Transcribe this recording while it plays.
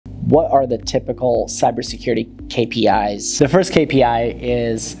What are the typical cybersecurity KPIs? The first KPI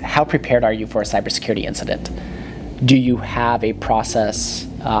is how prepared are you for a cybersecurity incident? Do you have a process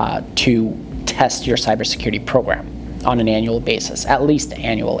to test your cybersecurity program on an annual basis, at least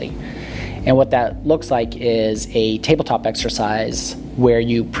annually? And what that looks like is a tabletop exercise where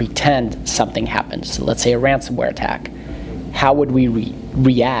you pretend something happened. So let's say a ransomware attack. How would we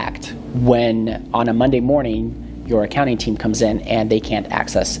react when on a Monday morning your accounting team comes in and they can't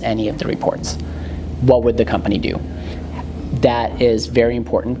access any of the reports? What would the company do? That is very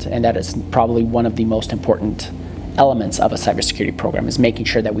important, and that is probably one of the most important elements of a cybersecurity program, is making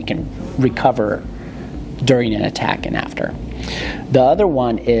sure that we can recover during an attack and after. The other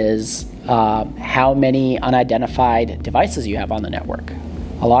one is how many unidentified devices you have on the network.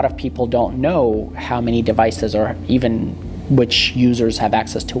 A lot of people don't know how many devices or even which users have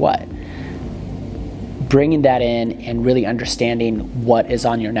access to what. Bringing that in and really understanding what is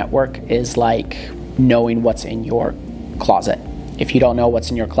on your network is like knowing what's in your closet. If you don't know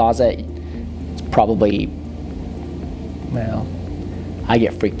what's in your closet, it's probably, well, I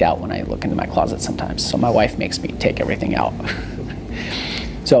get freaked out when I look into my closet sometimes, so my wife makes me take everything out.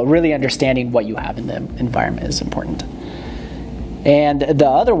 So really understanding what you have in the environment is important. And the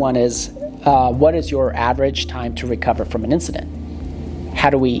other one is, what is your average time to recover from an incident? How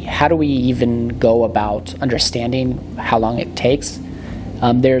do we even go about understanding how long it takes?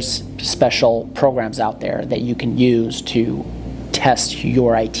 There's special programs out there that you can use to test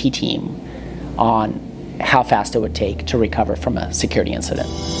your IT team on how fast it would take to recover from a security incident.